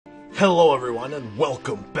Hello everyone and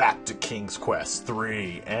welcome back to King's Quest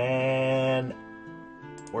 3, and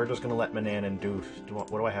we're just gonna let Manannan do what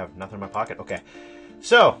do I have? Nothing in my pocket? Okay.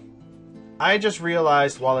 So, I just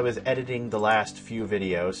realized while I was editing the last few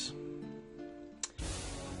videos...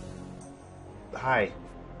 Hi.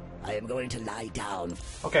 I am going to lie down.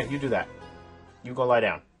 Okay, you do that. You go lie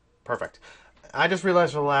down. Perfect. I just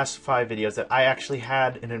realized for the last 5 videos that I actually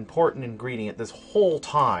had an important ingredient this whole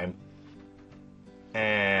time,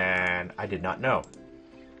 and I did not know.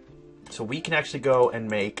 So we can actually go and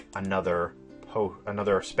make another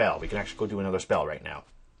spell. We can actually go do another spell right now.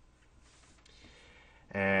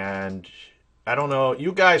 And I don't know,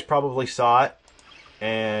 you guys probably saw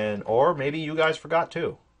it, or maybe you guys forgot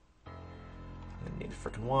too. I need a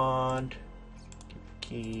freaking wand,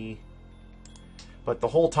 key. But the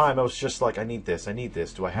whole time I was just like, I need this, I need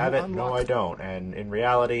this. Do I have it? No, I don't. And in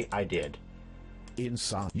reality, I did.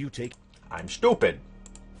 Inside, you take. I'm stupid.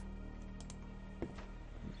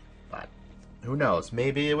 But who knows?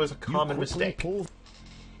 Maybe it was a common mistake.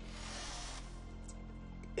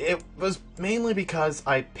 It was mainly because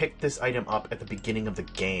I picked this item up at the beginning of the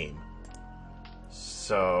game.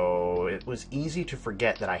 So it was easy to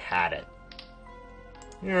forget that I had it.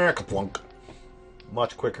 Yeah, kaplunk.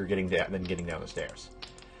 Much quicker getting down than getting down the stairs.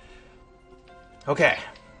 Okay.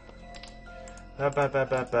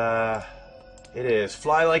 It is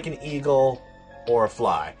fly like an eagle or a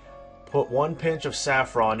fly. Put 1 pinch of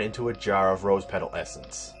saffron into a jar of rose petal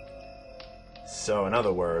essence. So, in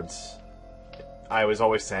other words, I was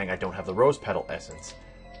always saying I don't have the rose petal essence,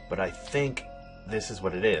 but I think this is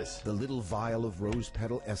what it is. The little vial of rose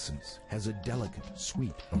petal essence has a delicate,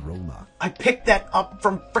 sweet aroma. I picked that up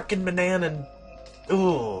from frickin' Manannan.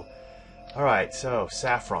 Ooh. Alright, so,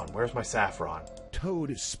 saffron. Where's my saffron?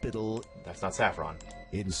 Toad spittle. That's not saffron.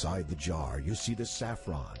 Inside the jar, you see the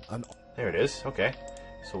saffron. There it is. Okay.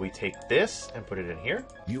 So we take this and put it in here.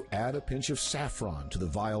 You add a pinch of saffron to the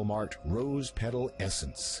vial marked rose petal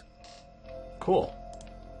essence. Cool.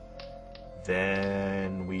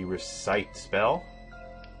 Then we recite spell.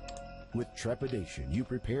 With trepidation, you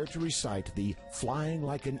prepare to recite the flying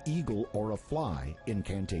like an eagle or a fly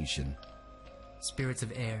incantation. Spirits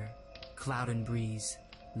of air, cloud and breeze,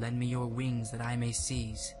 lend me your wings that I may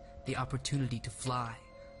seize the opportunity to fly.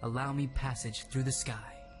 Allow me passage through the sky.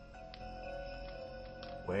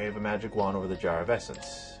 Wave a magic wand over the jar of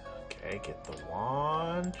essence. Okay, get the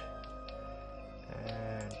wand.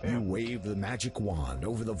 And bam. You wave the magic wand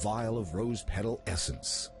over the vial of rose petal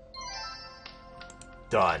essence.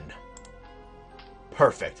 Done.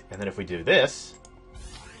 Perfect. And then if we do this,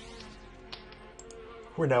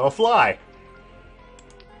 we're now a fly.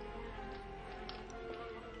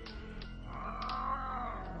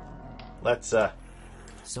 Let's,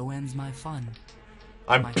 So ends my fun.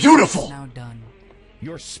 I'm My beautiful! Now done.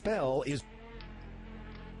 Your spell is...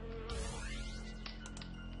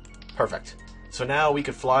 Perfect. So now we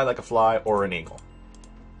could fly like a fly or an eagle.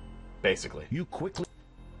 Basically. You quickly...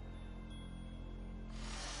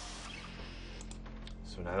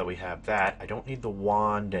 So now that we have that, I don't need the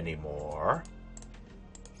wand anymore.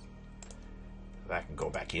 That can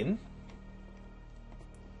go back in.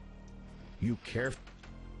 You care...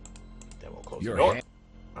 Then we'll close Your the door. hand...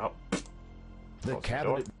 Oh. The Close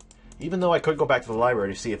cabinet... door. Even though I could go back to the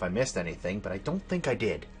library to see if I missed anything, but I don't think I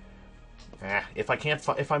did. If I can't,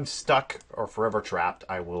 if I'm stuck or forever trapped,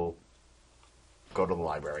 I will go to the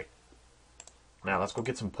library. Now let's go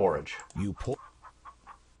get some porridge. You pull...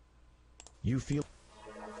 You feel...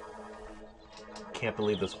 Can't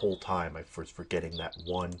believe this whole time I was forgetting that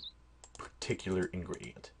one particular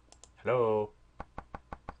ingredient. Hello.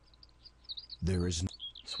 There is...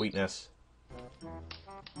 Sweetness.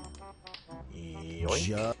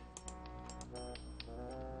 Yoink.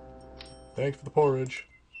 Thanks for the porridge.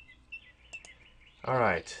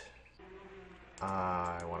 Alright.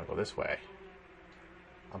 I want to go this way.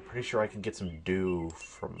 I'm pretty sure I can get some dew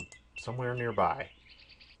from somewhere nearby.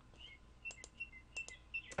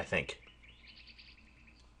 I think.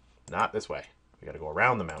 Not this way. We gotta go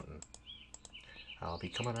around the mountain. I'll be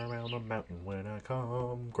coming around the mountain when I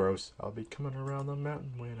come. Gross. I'll be coming around the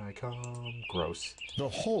mountain when I come. Gross. The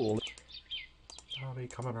whole... I'll be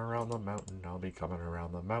coming around the mountain. I'll be coming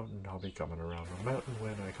around the mountain. I'll be coming around the mountain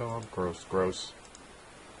when I come. Gross, gross.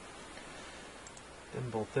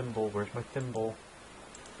 Thimble, thimble. Where's my thimble?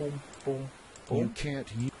 Boom, boom, boom. You can't...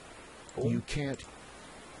 Boom. You can't...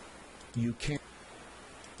 You can't...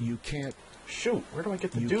 You can't... Shoot, where do I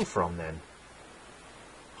get the dew from then?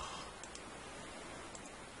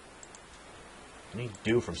 I need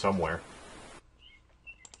dew from somewhere.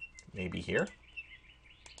 Maybe here?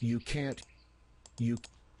 You can't... You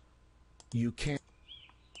can't...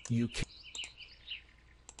 You can.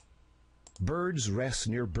 Birds rest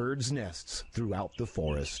near birds' nests throughout the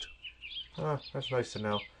forest. That's nice to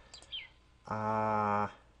know.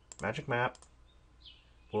 Magic map.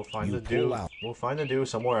 We'll find the dew. We'll find the dew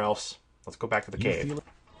somewhere else. Let's go back to the cave.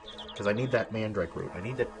 Because I need that mandrake root. I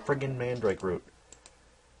need that friggin' mandrake root.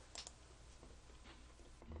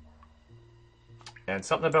 And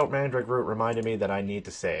something about mandrake root reminded me that I need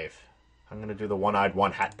to save. I'm going to do the one-eyed,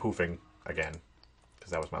 one-hat poofing again.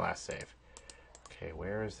 Because that was my last save. Okay,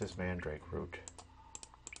 where is this mandrake root?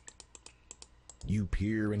 You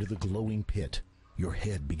peer into the glowing pit. Your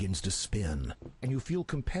head begins to spin, and you feel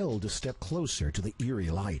compelled to step closer to the eerie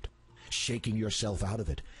light. Shaking yourself out of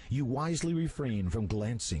it, you wisely refrain from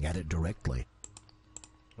glancing at it directly.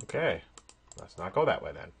 Okay, let's not go that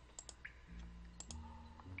way then.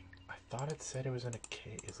 I thought it said it was in a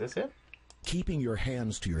cave. Is this it? Keeping your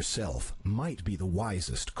hands to yourself might be the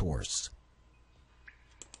wisest course.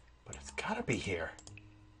 But it's gotta be here.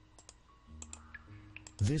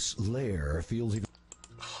 This lair feels even...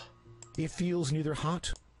 It feels neither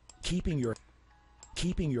hot. Are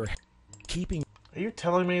you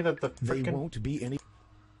telling me that the frickin'... They won't be any...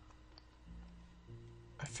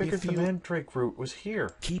 I figured the mandrake root was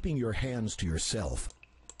here. Keeping your hands to yourself.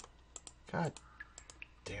 God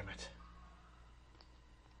damn it.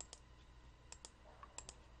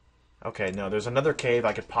 Okay, no, there's another cave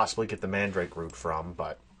I could possibly get the mandrake root from,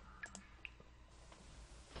 but...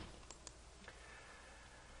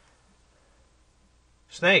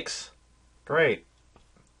 Snakes! Great.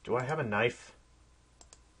 Do I have a knife?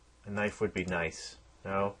 A knife would be nice.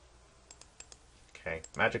 No? Okay,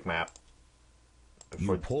 magic map.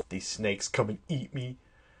 Before these snakes come and eat me.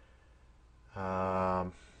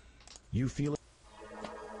 You feel...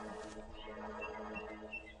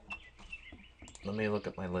 Let me look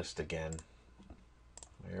at my list again.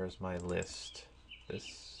 Where's my list?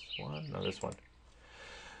 This one? No, this one.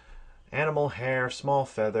 Animal hair, small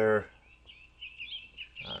feather.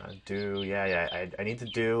 Dew. Yeah. I need the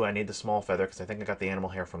dew. I need the small feather because I think I got the animal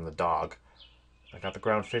hair from the dog. I got the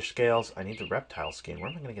ground fish scales. I need the reptile skin. Where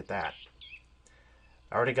am I going to get that?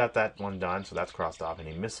 I already got that one done, so that's crossed off. I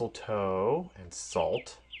need mistletoe and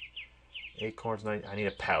salt. Acorns. I need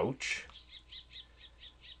a pouch.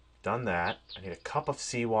 Done that. I need a cup of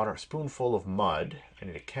seawater, a spoonful of mud. I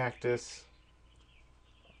need a cactus.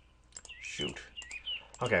 Shoot.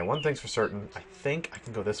 Okay, one thing's for certain. I think I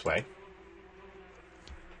can go this way.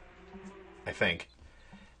 I think.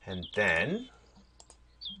 And then...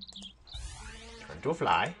 turn into a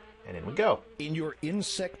fly, and in we go. In your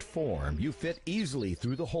insect form, you fit easily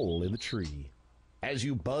through the hole in the tree. As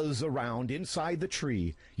you buzz around inside the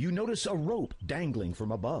tree, you notice a rope dangling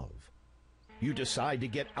from above. You decide to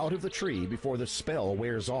get out of the tree before the spell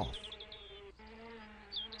wears off.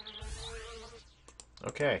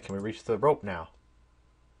 Okay, can we reach the rope now?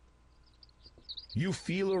 You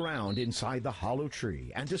feel around inside the hollow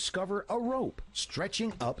tree and discover a rope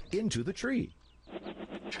stretching up into the tree.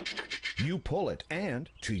 You pull it and,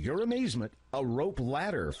 to your amazement, a rope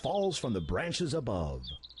ladder falls from the branches above.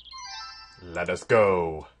 Let us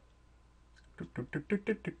go.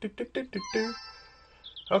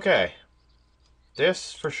 Okay.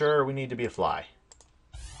 This, for sure, we need to be a fly.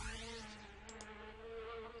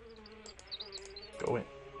 Go in.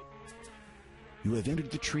 You have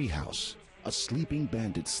entered the treehouse. A sleeping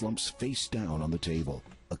bandit slumps face down on the table,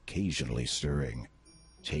 occasionally stirring.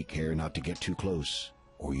 Take care not to get too close,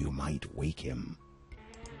 or you might wake him.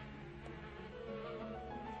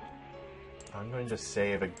 I'm going to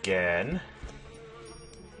save again.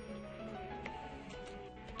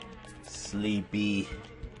 Sleepy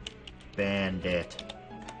bandit.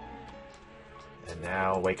 And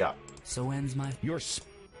now wake up. So ends my... Your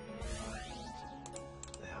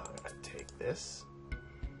Now I'm going to take this.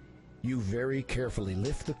 You very carefully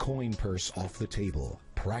lift the coin purse off the table,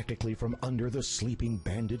 practically from under the sleeping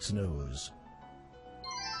bandit's nose.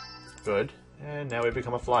 Good. And now we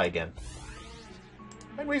become a fly again.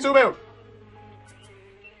 And we zoom out!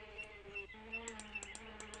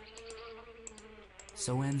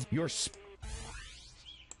 So ends...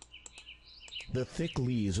 The thick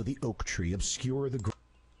leaves of the oak tree obscure the...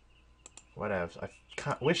 Whatever.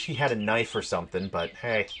 I wish he had a knife or something, but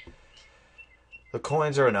hey... The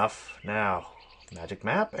coins are enough. Now, magic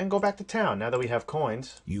map and go back to town now that we have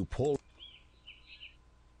coins. You pull...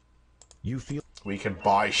 You feel... We can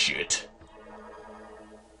buy shit.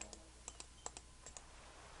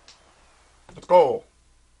 Let's go.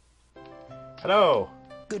 Hello.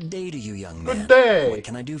 Good day to you, young man. Good day. What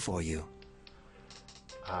can I do for you?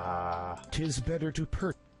 'Tis better to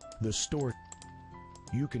the store.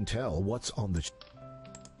 You can tell what's on the...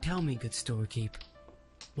 Tell me, good storekeep.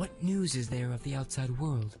 What news is there of the outside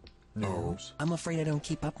world? News. I'm afraid I don't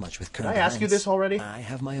keep up much with Did current I ask you events. this already? I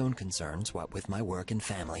have my own concerns, what with my work and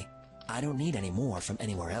family. I don't need any more from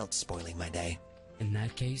anywhere else spoiling my day. In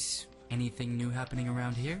that case, anything new happening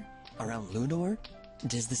around here? Around Ludor,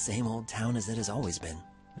 'tis the same old town as it has always been.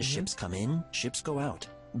 Ships come in, ships go out.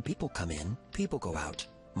 People come in, people go out.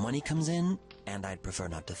 Money comes in, and I'd prefer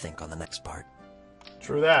not to think on the next part.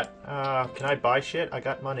 True that. Can I buy shit? I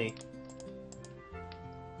got money.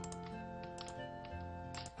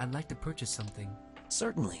 I'd like to purchase something.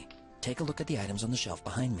 Certainly. Take a look at the items on the shelf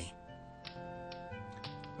behind me.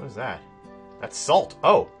 What is that? That's salt.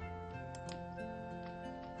 Oh!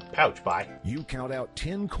 Pouch, buy. You count out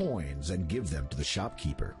 10 coins and give them to the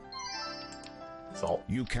shopkeeper. Salt.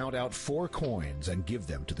 You count out 4 coins and give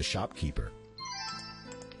them to the shopkeeper.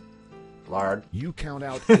 Lard. You count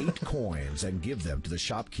out 8 coins and give them to the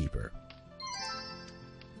shopkeeper.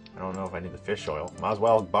 I don't know if I need the fish oil. Might as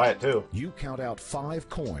well buy it too. You count out 5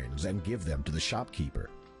 coins and give them to the shopkeeper.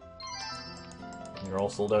 You're all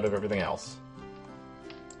sold out of everything else.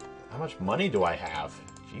 How much money do I have?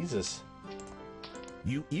 Jesus.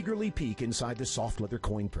 You eagerly peek inside the soft leather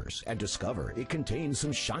coin purse and discover it contains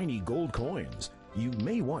some shiny gold coins. You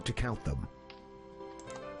may want to count them.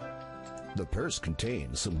 The purse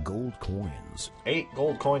contains some gold coins. 8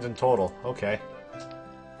 gold coins in total. Okay.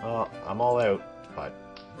 I'm all out, but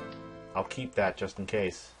I'll keep that just in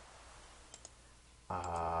case.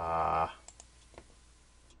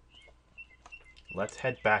 Let's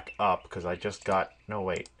head back up, because I just got... No,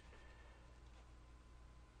 wait.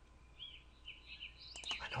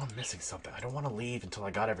 I know I'm missing something. I don't want to leave until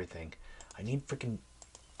I got everything. I need freaking...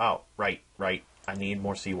 Oh, right. I need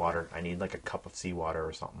more seawater. I need like a cup of seawater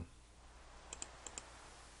or something.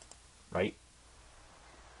 Right?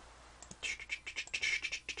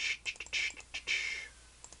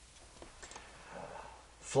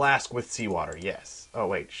 Flask with seawater, yes. Oh,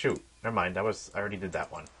 wait, shoot. Never mind, I already did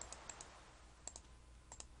that one.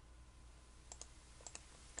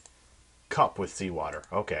 Cup with seawater.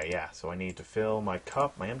 Okay, yeah, so I need to fill my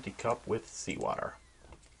cup, my empty cup, with seawater.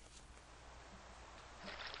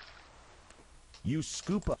 You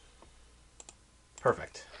scoop up.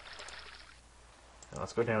 Perfect. Now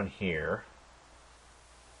let's go down here.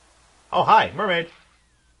 Oh, hi, mermaid!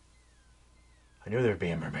 I knew there'd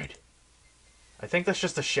be a mermaid. I think that's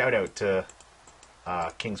just a shout out to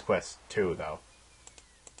King's Quest 2, though.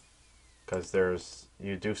 Because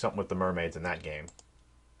you do something with the mermaids in that game.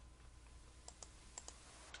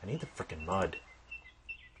 I need the frickin' mud.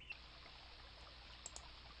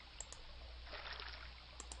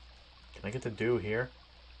 Can I get the dew here?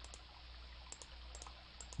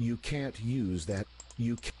 You can't use that.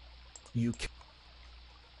 You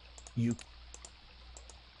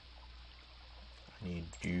I need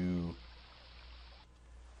dew.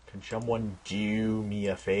 Can someone do me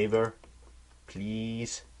a favor?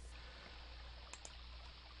 Please?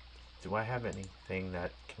 Do I have anything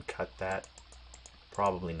that can cut that?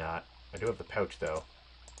 Probably not. I do have the pouch, though.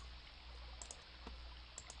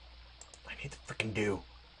 I need the frickin' dew.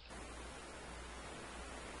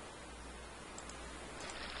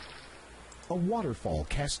 A waterfall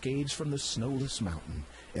cascades from the snowless mountain,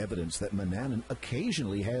 evidence that Manannan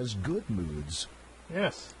occasionally has good moods.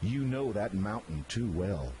 Yes. You know that mountain too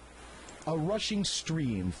well. A rushing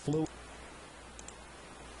stream flows.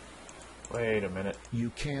 Wait a minute.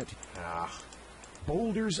 You can't.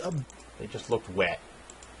 Boulders of. They just looked wet.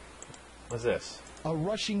 What's this? A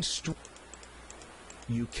rushing stream.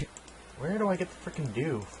 You can't. Where do I get the frickin'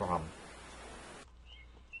 dew from?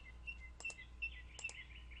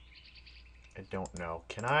 I don't know.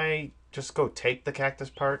 Can I just go take the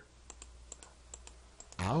cactus part?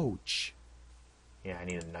 Ouch. Yeah, I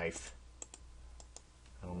need a knife.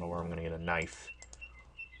 I don't know where I'm going to get a knife.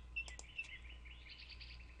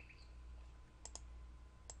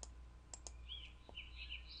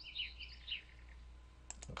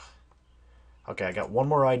 Okay, I got one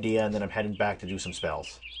more idea, and then I'm heading back to do some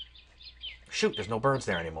spells. Shoot, there's no birds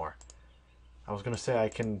there anymore. I was going to say I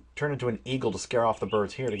can turn into an eagle to scare off the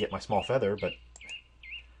birds here to get my small feather, but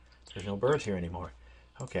there's no birds here anymore.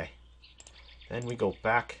 Okay. Then we go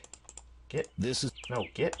back. Get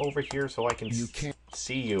over here so I can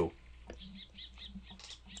see you.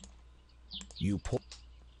 You pull.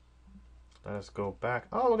 Let us go back.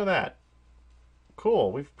 Oh, look at that.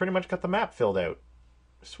 Cool. We've pretty much got the map filled out.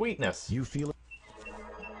 Sweetness. You feel it.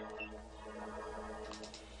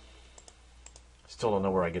 Still don't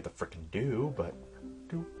know where I get the frickin' dew, but...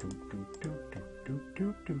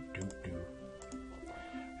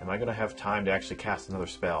 Am I going to have time to actually cast another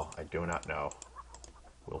spell? I do not know.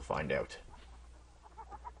 We'll find out.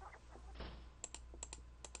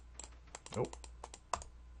 Nope.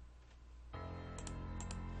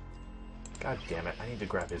 God damn it. I need to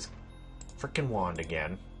grab his frickin' wand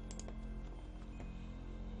again.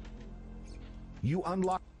 You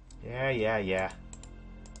unlock Yeah.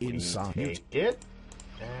 inside. We take it,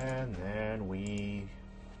 and then we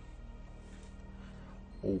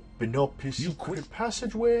open up his secret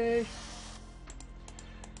passageway.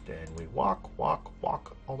 Then we walk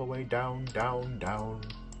all the way down.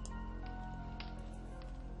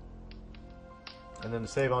 And then to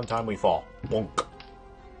save on time, we fall. Bonk.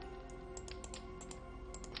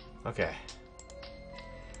 Okay.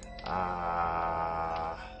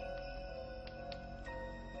 I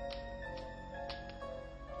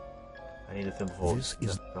need a thimble.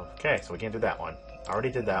 Okay, so we can't do that one. I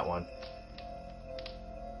already did that one.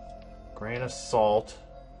 Grain of salt.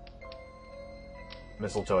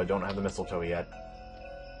 Mistletoe. I don't have the mistletoe yet.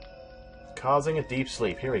 Causing a deep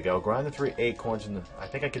sleep. Here we go. Grind the 3 acorns in the... I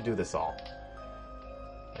think I could do this all.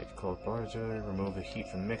 Make cold porridge. Remove the heat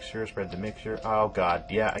from the mixture. Spread the mixture. Oh, God.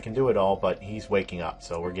 Yeah, I can do it all, but he's waking up,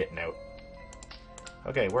 so we're getting out.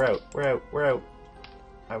 Okay, we're out.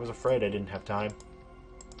 I was afraid I didn't have time.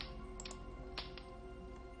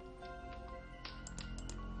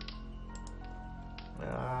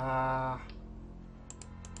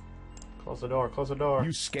 Close the door.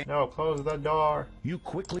 You scan. No, close the door. You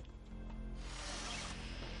quickly.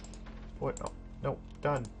 What? No.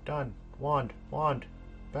 Done. Wand.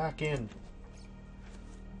 Back in.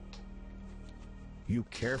 You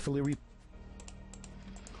carefully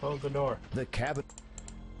Close the door. the cabin.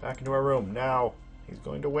 Back into our room. Now. He's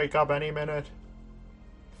going to wake up any minute.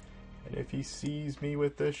 And if he sees me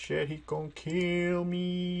with this shit, he's gonna kill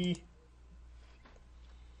me.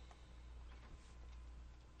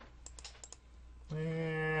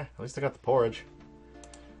 At least I got the porridge.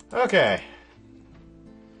 Okay.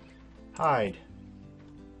 Hide.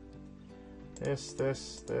 This.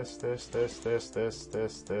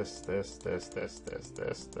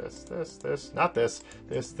 Not this.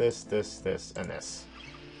 This, and this.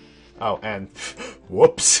 Oh, and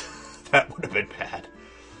whoops. That would have been bad.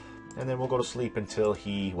 And then we'll go to sleep until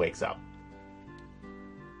he wakes up.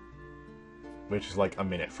 Which is like a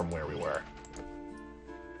minute from where we were.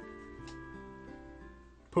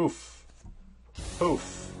 Poof.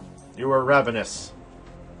 You are ravenous.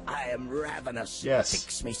 I am ravenous. Yes.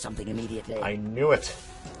 Fix me something immediately. I knew it.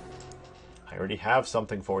 I already have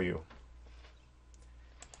something for you.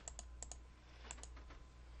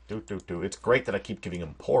 Do. It's great that I keep giving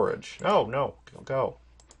him porridge. Oh, no. Go.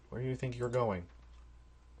 Where do you think you're going?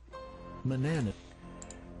 Manana.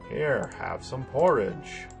 Here, have some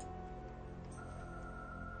porridge.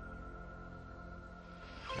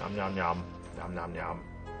 Yum, yum, yum. Yum, yum, yum.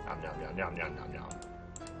 Yum.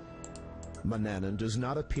 Mananan does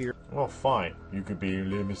not appear. Oh, fine. You could be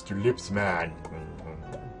Mr. Lipsman.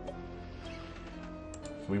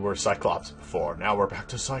 We were Cyclops before. Now we're back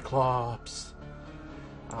to Cyclops.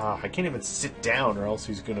 I can't even sit down or else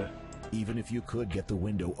he's gonna... Even if you could get the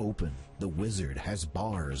window open, the wizard has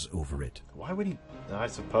bars over it. Why would he... I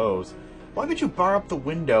suppose. Why would you bar up the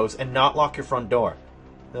windows and not lock your front door?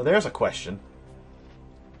 Now there's a question.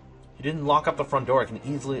 He didn't lock up the front door. I can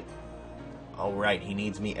easily... Oh, right. He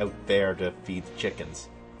needs me out there to feed the chickens.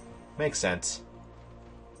 Makes sense.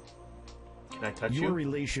 Can I touch you? Your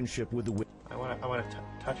relationship with the I want to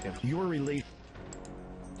touch him. Your relation.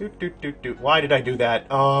 Do. Why did I do that?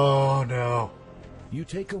 Oh, no. You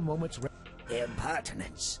take a moment's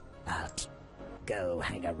Impertinence. I'll go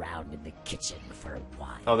hang around in the kitchen for a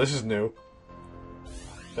while. Oh, this is new.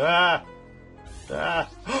 Ah!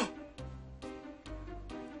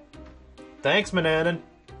 Thanks, Manannan.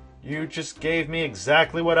 You just gave me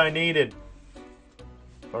exactly what I needed.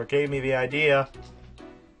 Or gave me the idea.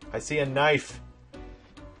 I see a knife.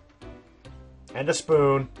 And a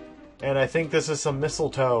spoon. And I think this is some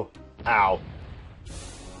mistletoe. Ow.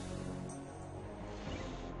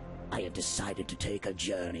 I have decided to take a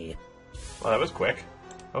journey. Well, that was quick.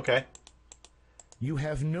 Okay. You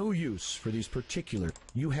have no use for these particular.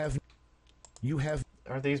 You have.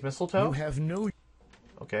 Are these mistletoe? You have no.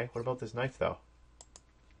 Okay, what about this knife, though?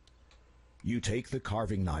 You take the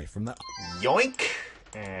carving knife from the. Yoink!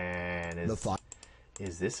 And The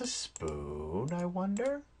is this a spoon, I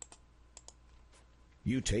wonder?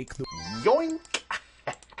 You take the. Yoink!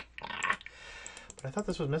 But I thought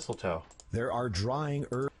this was mistletoe. There are drying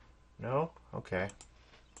herbs. No? Okay.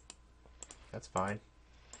 That's fine.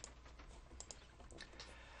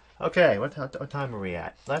 Okay, what time are we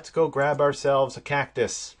at? Let's go grab ourselves a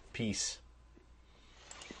cactus piece.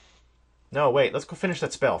 No, wait, let's go finish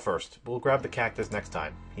that spell first. We'll grab the cactus next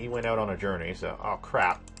time. He went out on a journey, so... Oh,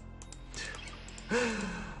 crap.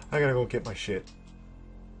 I gotta go get my shit.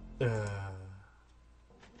 At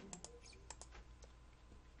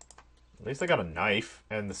least I got a knife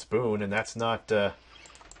and the spoon, and that's not...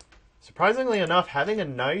 Surprisingly enough, having a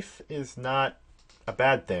knife is not a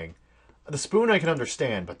bad thing. The spoon I can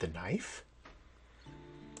understand, but the knife?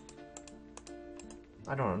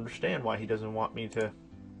 I don't understand why he doesn't want me to...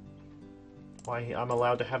 I'm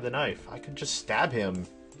allowed to have the knife. I could just stab him.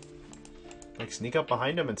 Like, sneak up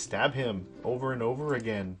behind him and stab him over and over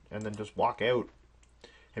again, and then just walk out.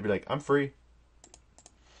 He'd be like, I'm free.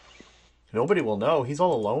 Nobody will know. He's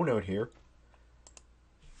all alone out here.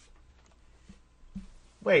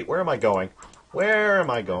 Wait, where am I going? Where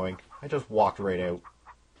am I going? I just walked right out.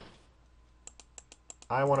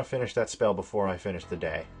 I want to finish that spell before I finish the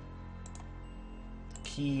day.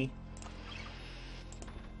 Key.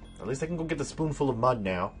 At least I can go get the spoonful of mud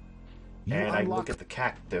now. And I can look at the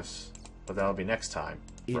cactus. But that'll be next time.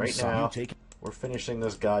 Right now, we're finishing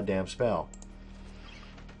this goddamn spell.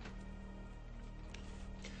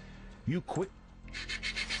 You quick.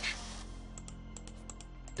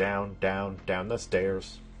 Down, down, down the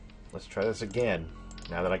stairs. Let's try this again,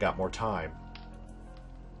 now that I got more time.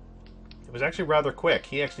 It was actually rather quick.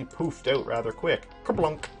 He actually poofed out rather quick.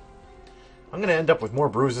 Kerblunk! I'm going to end up with more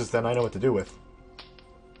bruises than I know what to do with.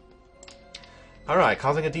 Alright,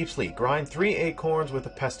 causing a deep sleep. Grind 3 acorns with a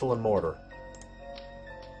pestle and mortar.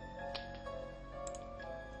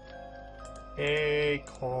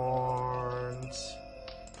 Acorns.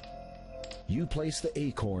 You place the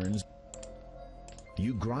acorns.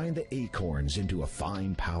 You grind the acorns into a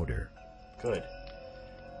fine powder. Good.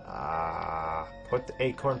 Put the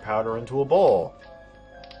acorn powder into a bowl.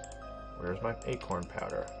 Where's my acorn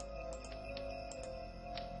powder?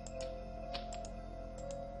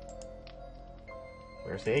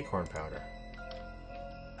 Where's the acorn powder?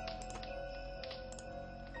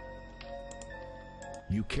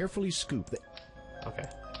 You carefully scoop the... Okay.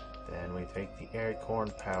 Then we take the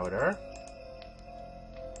acorn powder.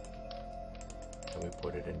 And we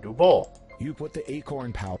put it into a bowl. You put the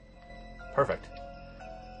acorn powder... Perfect.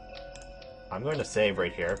 I'm going to save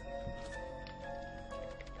right here.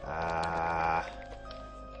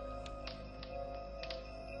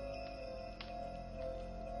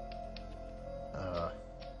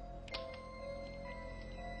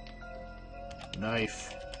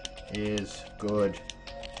 Knife is good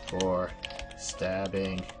for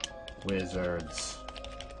stabbing wizards.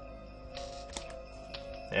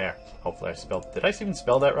 There. Hopefully I spelled... Did I even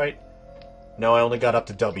spell that right? No, I only got up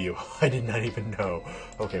to W. I did not even know.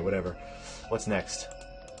 Okay, whatever. What's next?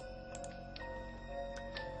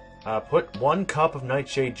 Put 1 cup of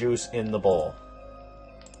nightshade juice in the bowl.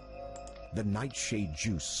 The nightshade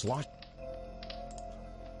juice slot...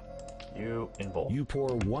 You in bowl. You pour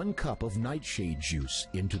 1 cup of nightshade juice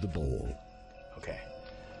into the bowl. Okay.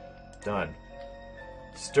 Done.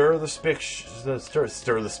 Stir this mixture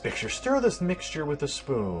with a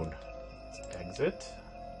spoon. Exit.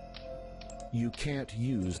 You can't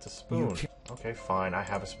use the spoon. Okay, fine. I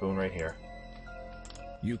have a spoon right here.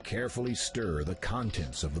 You carefully stir the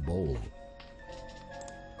contents of the bowl.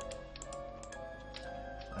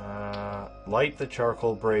 Light the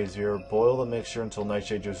charcoal brazier. Boil the mixture until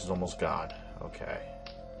nightshade juice is almost gone. Okay.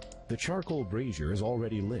 The charcoal brazier is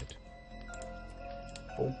already lit.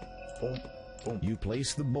 Boom, boom, boom. You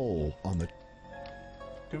place the bowl on the...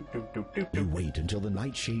 Doop, doop, doop, doop, You doop. wait until the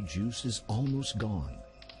nightshade juice is almost gone.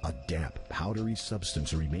 A damp, powdery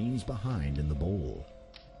substance remains behind in the bowl.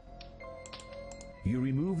 You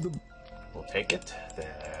remove the... We'll take it,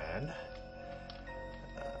 then...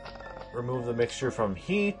 remove the mixture from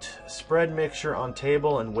heat, spread mixture on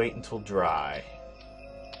table, and wait until dry.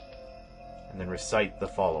 And then recite the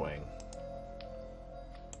following.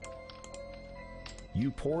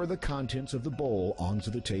 You pour the contents of the bowl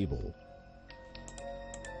onto the table.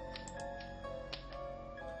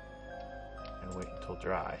 And wait until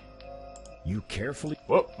dry. You carefully...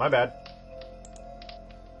 Whoop, my bad.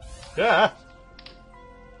 Ah!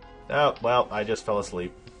 Oh, well, I just fell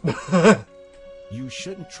asleep. You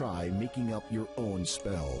shouldn't try making up your own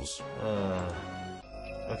spells.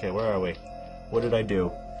 Okay, where are we? What did I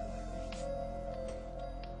do?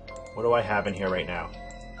 What do I have in here right now?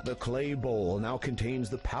 The clay bowl now contains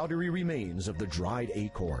the powdery remains of the dried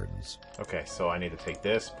acorns. Okay, so I need to take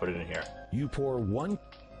this, put it in here. You pour 1...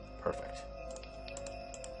 Perfect.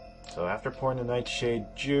 So after pouring the nightshade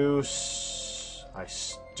juice, I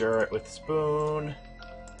stir it with a spoon.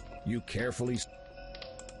 You carefully...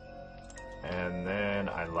 And then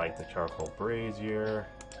I light the charcoal brazier,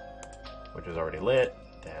 which is already lit.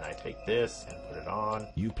 Then I take this and put it on.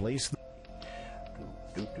 You place the...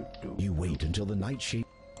 Do, do, do, do. You wait until the nightshade...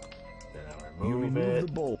 Then I You remove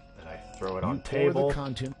the bowl. and I throw it You on pour table. the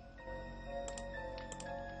content.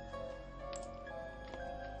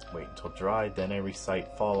 Wait until dried, then I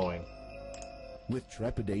recite following. With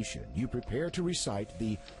trepidation, you prepare to recite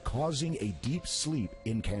the causing a deep sleep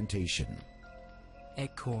incantation.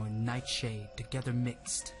 Acorn, nightshade, together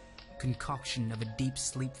mixed, concoction of a deep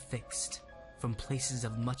sleep fixed. From places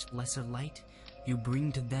of much lesser light, you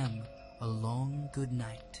bring to them a long good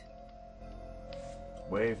night.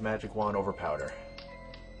 Wave magic wand over powder.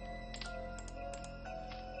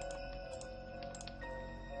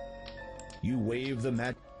 You wave the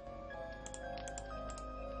mat.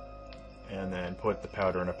 And then put the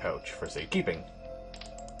powder in a pouch for safekeeping.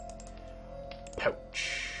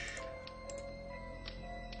 Pouch.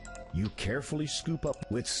 You carefully scoop up.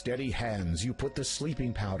 With steady hands, you put the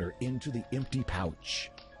sleeping powder into the empty pouch.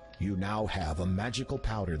 You now have a magical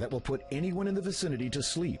powder that will put anyone in the vicinity to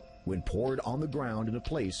sleep when poured on the ground in a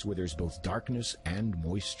place where there's both darkness and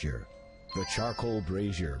moisture. The charcoal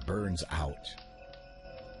brazier burns out.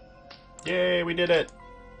 Yay, we did it!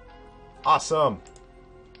 Awesome!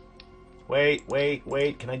 Wait.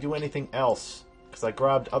 Can I do anything else? Because I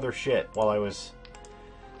grabbed other shit while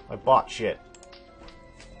I bought shit.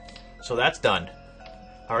 So that's done.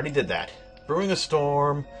 I already did that. Brewing a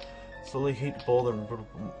storm. Slowly heat the boulder.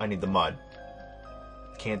 I need the mud.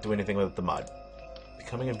 Can't do anything with the mud.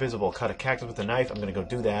 Becoming invisible. Cut a cactus with a knife. I'm going to go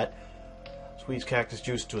do that. Squeeze cactus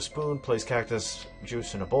juice into a spoon. Place cactus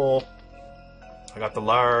juice in a bowl. I got the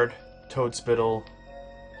lard. Toad spittle.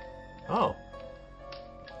 Oh.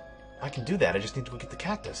 I can do that. I just need to go get the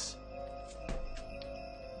cactus.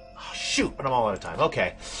 Oh, shoot, but I'm all out of time.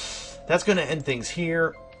 Okay. That's going to end things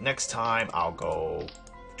here. Next time, I'll go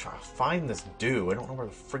try to find this dew. I don't know where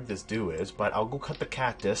the frig this dew is, but I'll go cut the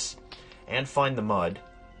cactus and find the mud.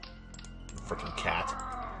 Freaking cat.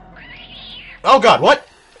 Oh, God, what?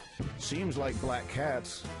 Seems like black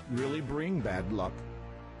cats really bring bad luck.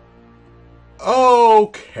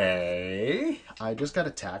 Okay. I just got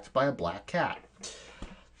attacked by a black cat.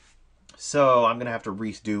 So I'm going to have to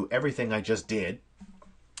redo everything I just did.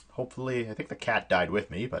 Hopefully, I think the cat died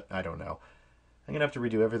with me, but I don't know. I'm going to have to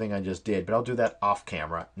redo everything I just did, but I'll do that off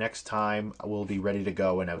camera. Next time, we'll be ready to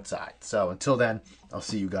go and outside. So until then, I'll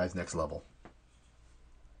see you guys next level.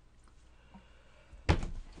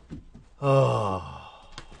 Oh.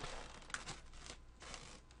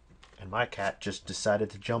 And my cat just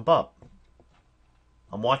decided to jump up.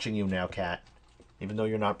 I'm watching you now, cat, even though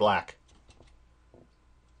you're not black.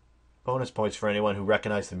 Bonus points for anyone who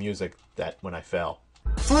recognized the music that when I fell.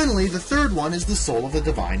 Finally, the third one is the Soul of the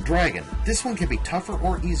Divine Dragon. This one can be tougher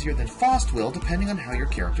or easier than Frostwill depending on how your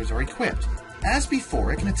characters are equipped. As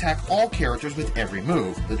before, it can attack all characters with every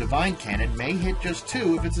move. The Divine Cannon may hit just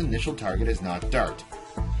 2 if its initial target is not Dart.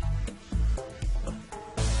 I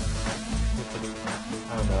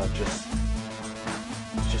don't know, it's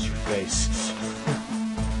just your face.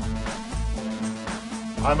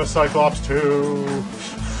 I'm a Cyclops too.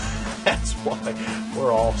 That's why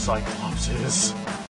we're all Cyclopses.